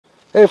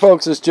Hey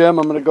folks, it's Jim.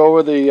 I'm going to go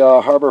over the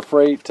Harbor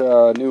Freight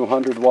new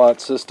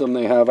 100-watt system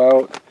they have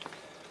out.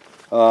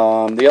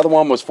 The other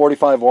one was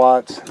 45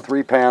 watts,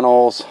 3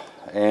 panels,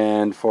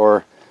 and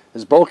for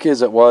as bulky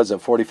as it was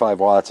at 45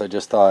 watts, I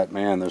just thought,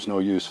 man, there's no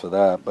use for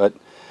that. But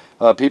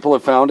people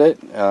have found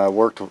it,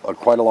 worked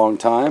quite a long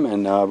time,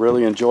 and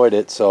really enjoyed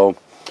it. So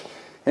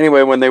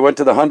anyway, when they went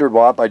to the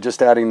 100-watt by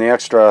just adding the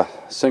extra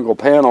single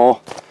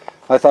panel,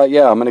 I thought,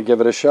 yeah, I'm going to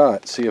give it a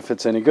shot, see if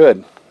it's any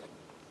good.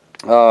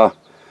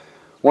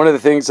 One of the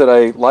things that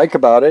I like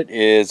about it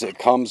is it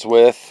comes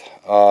with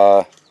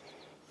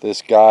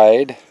this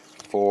guide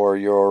for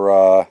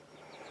your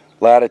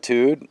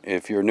latitude.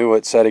 If you're new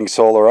at setting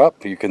solar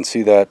up, you can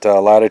see that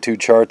latitude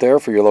chart there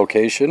for your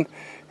location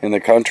in the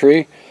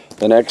country.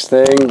 The next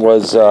thing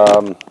was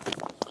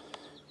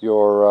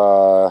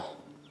your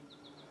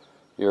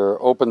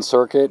open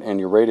circuit and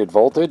your rated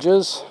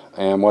voltages.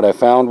 And what I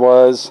found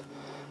was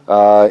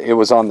it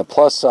was on the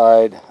plus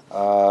side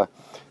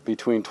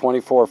between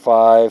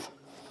 24.5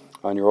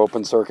 on your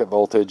open circuit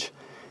voltage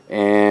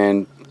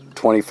and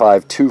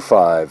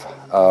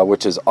 25.25,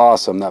 which is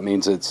awesome. That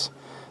means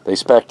they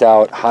spec'd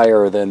out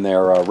higher than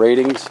their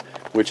ratings,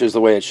 which is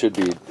the way it should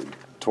be,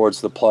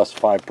 towards the plus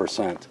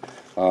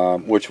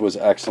 5%, which was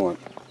excellent.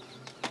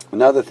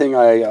 Another thing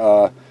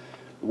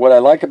what I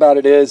like about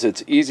it is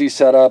it's easy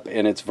setup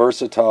and it's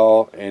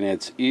versatile and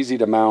it's easy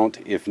to mount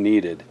if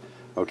needed.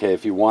 Okay,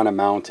 if you want to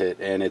mount it,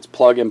 and it's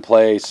plug and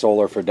play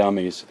solar for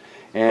dummies.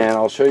 And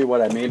I'll show you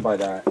what I mean by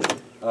that.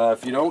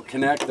 If you don't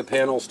connect the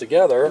panels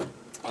together,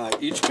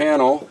 each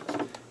panel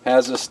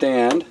has a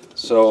stand.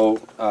 So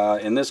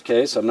in this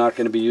case, I'm not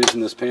going to be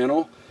using this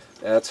panel.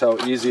 That's how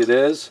easy it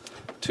is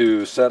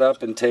to set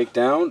up and take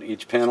down.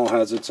 Each panel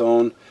has its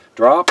own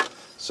drop.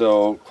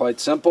 So quite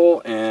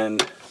simple,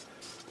 and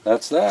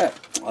that's that.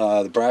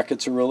 The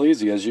brackets are real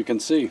easy, as you can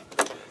see.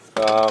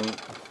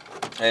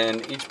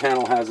 And each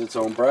panel has its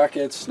own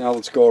brackets. Now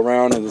let's go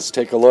around and let's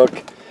take a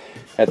look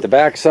at the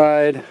back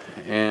side.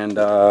 And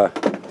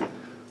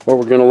what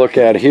we're going to look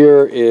at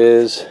here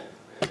is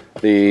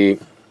the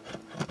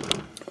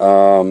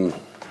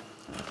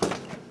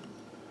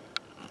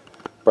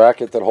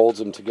bracket that holds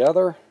them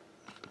together.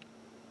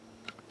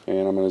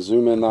 And I'm going to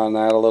zoom in on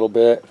that a little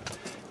bit.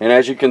 And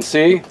as you can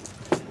see,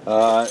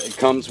 it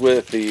comes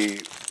with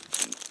the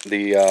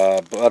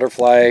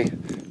butterfly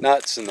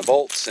nuts and the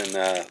bolts and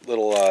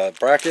little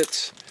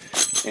brackets.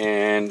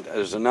 And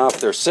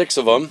there's 6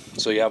 of them,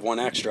 so you have one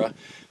extra.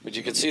 But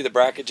you can see the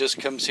bracket just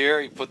comes here.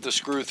 You put the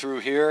screw through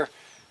here,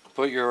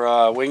 put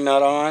your wing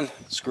nut on,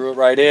 screw it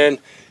right in,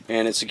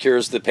 and it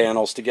secures the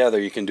panels together.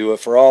 You can do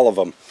it for all of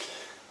them.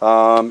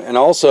 And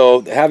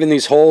also, having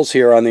these holes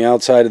here on the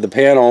outside of the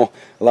panel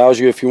allows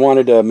you, if you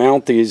wanted to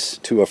mount these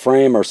to a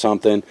frame or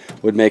something,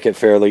 would make it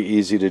fairly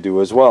easy to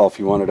do as well if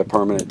you wanted a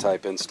permanent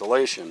type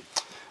installation.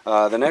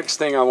 The next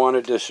thing I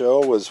wanted to show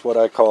was what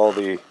I call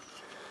the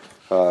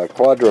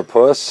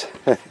quadrupus,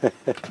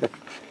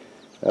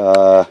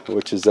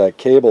 which is that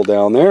cable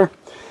down there.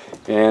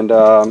 And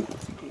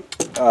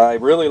I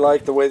really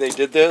like the way they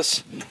did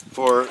this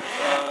for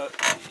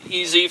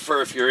easy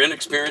for if you're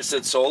inexperienced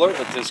at solar,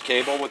 with this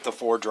cable with the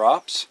 4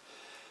 drops.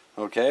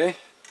 Okay,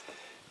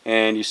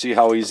 and you see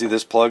how easy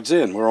this plugs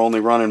in. We're only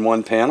running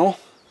 1 panel,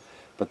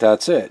 but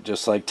that's it.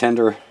 Just like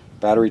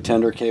battery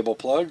tender cable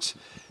plugs,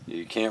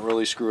 you can't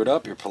really screw it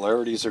up. Your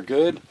polarities are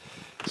good.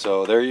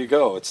 So there you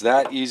go. It's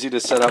that easy to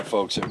set up,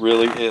 folks. It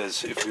really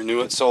is. If you're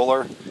new at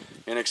solar,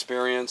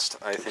 inexperienced,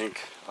 I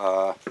think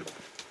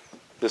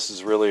this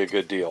is really a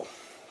good deal.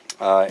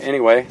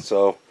 Anyway,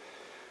 so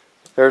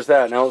there's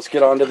that. Now let's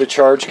get on to the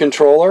charge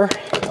controller.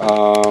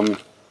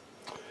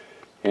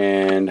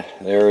 And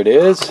there it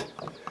is,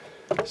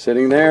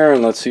 sitting there.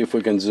 And let's see if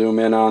we can zoom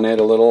in on it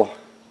a little.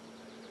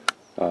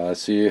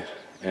 See,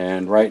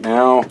 and right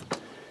now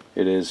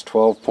it is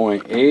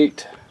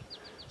 12.8.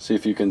 See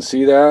if you can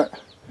see that.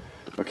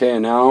 Okay,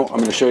 and now I'm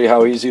going to show you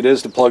how easy it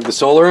is to plug the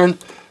solar in.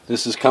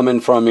 This is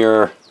coming from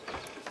your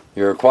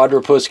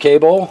quadrupus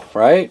cable,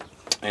 right?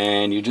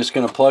 And you're just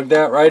going to plug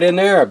that right in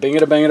there,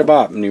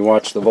 bing-a-bang-a-bop, and you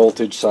watch the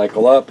voltage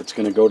cycle up. It's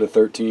going to go to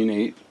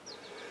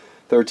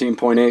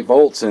 13.8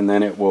 volts, and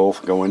then it will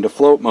go into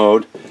float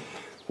mode,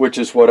 which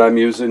is what I'm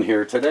using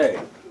here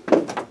today.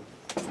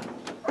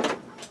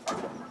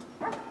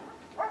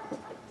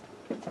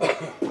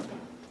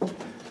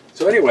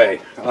 So anyway,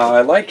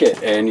 I like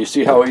it, and you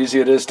see how easy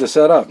it is to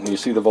set up, and you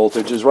see the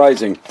voltage is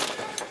rising.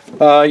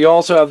 You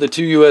also have the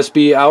 2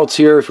 USB outs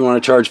here if you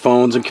want to charge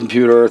phones and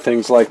computer,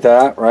 things like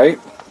that, right?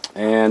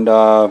 And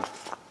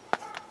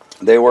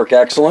they work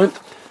excellent.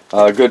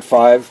 Good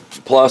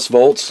 5+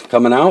 volts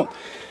coming out.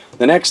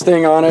 The next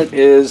thing on it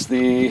is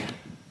now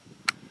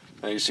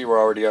you see we're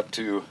already up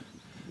to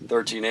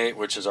 13.8,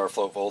 which is our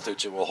float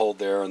voltage. It will hold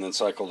there and then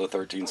cycle to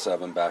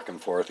 13.7 back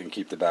and forth and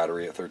keep the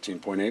battery at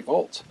 13.8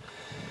 volts.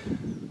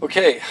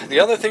 Okay, the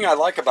other thing I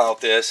like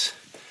about this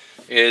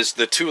is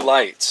the 2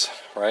 lights,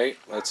 right?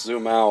 Let's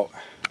zoom out.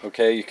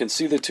 Okay, you can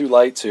see the 2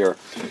 lights here.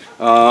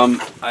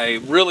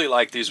 I really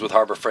like these with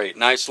Harbor Freight.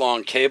 Nice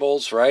long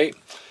cables, right?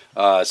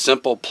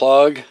 Simple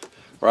plug,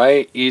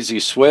 right? Easy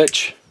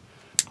switch,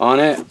 on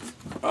it.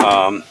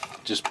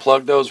 Just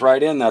plug those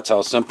right in. That's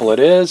how simple it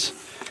is.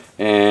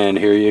 And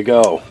here you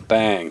go.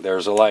 Bang,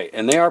 there's a light.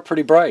 And they are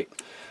pretty bright.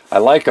 I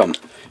like them.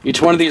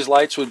 Each one of these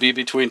lights would be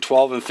between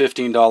 $12 and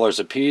 $15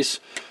 a piece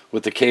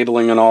with the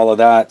cabling and all of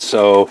that.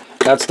 So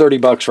that's 30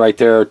 bucks right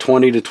there.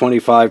 20 to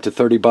 25 to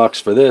 30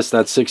 bucks for this.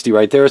 That's 60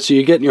 right there. So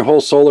you get your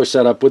whole solar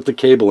setup with the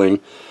cabling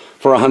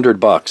for 100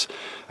 bucks.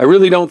 I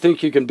really don't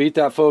think you can beat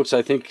that, folks.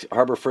 I think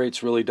Harbor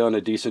Freight's really done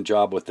a decent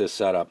job with this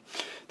setup.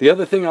 The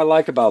other thing I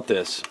like about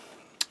this,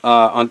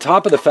 on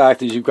top of the fact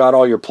that you've got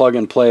all your plug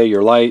and play,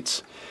 your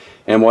lights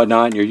and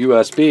whatnot, and your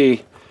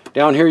USB,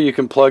 down here you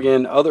can plug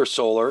in other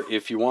solar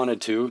if you wanted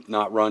to,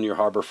 not run your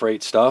Harbor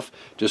Freight stuff,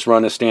 just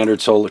run a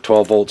standard solar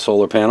 12-volt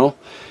solar panel.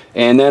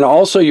 And then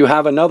also you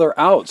have another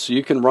out, so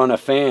you can run a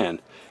fan,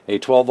 a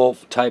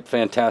 12-volt type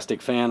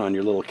fantastic fan on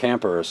your little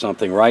camper or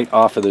something right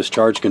off of this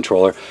charge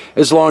controller,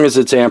 as long as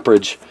its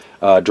amperage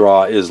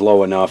draw is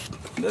low enough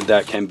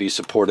that can be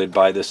supported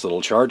by this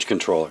little charge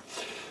controller.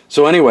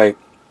 So anyway,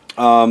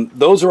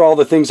 those are all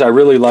the things I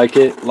really like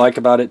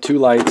about it. 2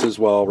 lights as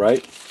well,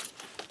 right?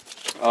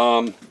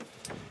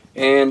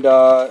 And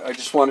I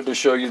just wanted to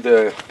show you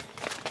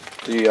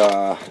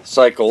the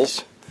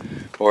cycles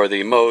or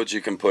the modes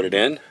you can put it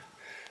in.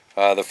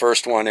 The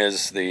first one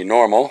is the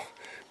normal,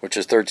 which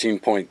is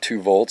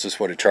 13.2 volts is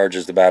what it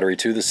charges the battery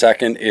to. The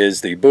second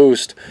is the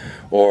boost,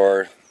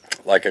 or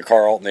like a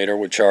car alternator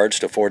would charge,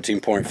 to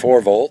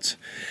 14.4 volts.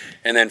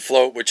 And then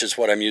float, which is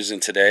what I'm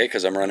using today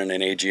because I'm running an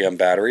AGM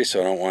battery,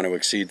 so I don't want to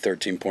exceed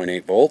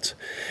 13.8 volts.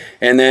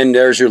 And then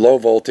there's your low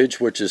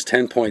voltage, which is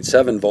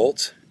 10.7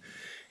 volts.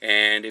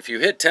 And if you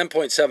hit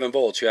 10.7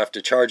 volts, you have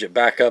to charge it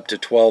back up to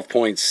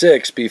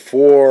 12.6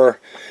 before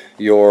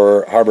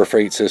your Harbor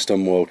Freight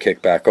system will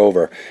kick back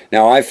over.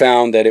 Now, I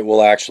found that it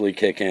will actually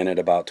kick in at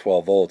about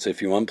 12 volts.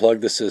 If you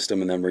unplug the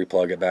system and then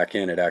replug it back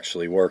in, it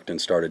actually worked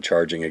and started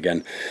charging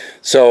again.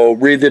 So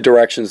read the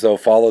directions, though.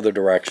 Follow the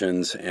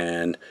directions,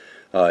 and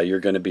you're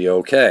going to be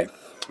okay.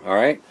 All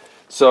right?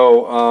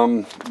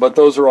 So, but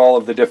those are all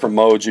of the different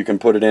modes you can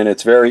put it in.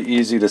 It's very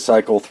easy to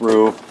cycle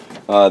through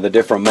the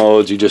different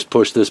modes. You just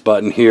push this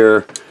button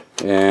here,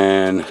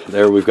 and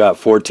there we've got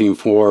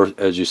 14.4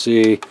 as you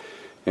see,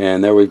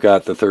 and there we've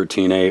got the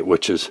 13.8,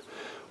 which is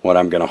what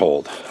I'm going to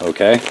hold,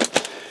 okay,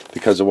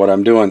 because of what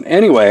I'm doing.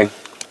 Anyway,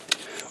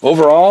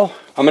 overall,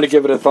 I'm going to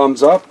give it a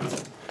thumbs up.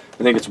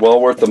 I think it's well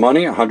worth the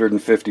money,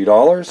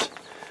 $150.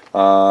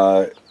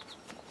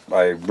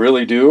 I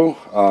really do.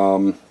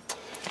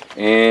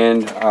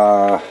 And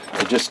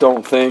I just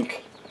don't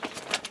think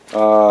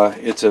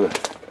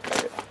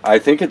I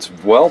think it's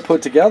well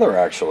put together,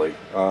 actually,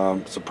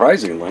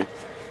 surprisingly,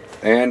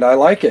 and I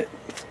like it.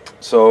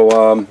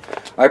 So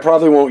I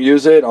probably won't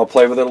use it. I'll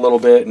play with it a little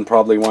bit and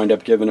probably wind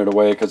up giving it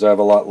away because I have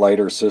a lot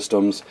lighter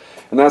systems.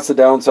 And that's the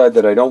downside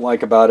that I don't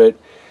like about it,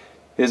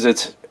 is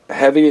it's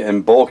heavy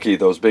and bulky,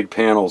 those big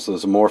panels,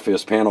 those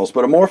Amorphous panels.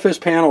 But Amorphous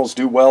panels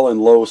do well in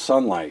low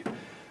sunlight,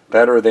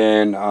 better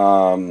than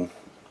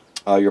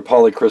your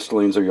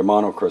polycrystallines or your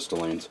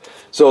monocrystallines.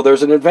 So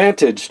there's an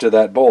advantage to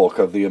that bulk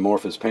of the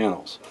Amorphous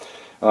panels.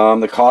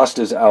 The cost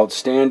is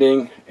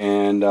outstanding,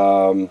 and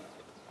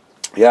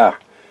yeah,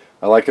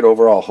 I like it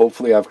overall.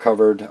 Hopefully I've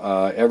covered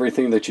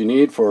everything that you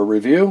need for a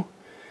review.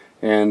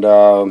 And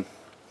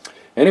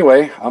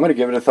anyway, I'm going to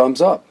give it a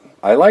thumbs up.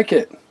 I like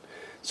it.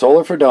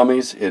 Solar for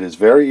Dummies. It is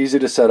very easy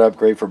to set up,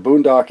 great for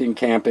boondocking,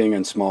 camping,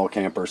 and small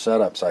camper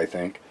setups, I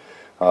think.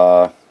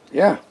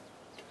 Yeah,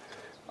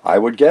 I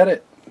would get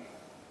it.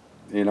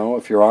 You know,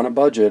 if you're on a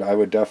budget, I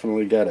would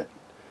definitely get it.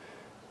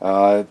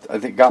 I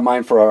think got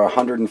mine for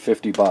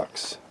 150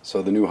 bucks.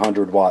 So the new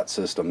 100-watt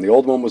system. The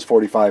old one was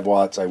 45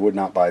 watts. I would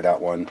not buy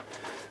that one.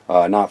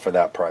 Not for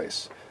that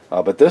price.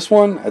 But this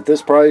one, at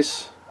this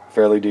price,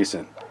 fairly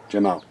decent.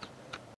 Jim out.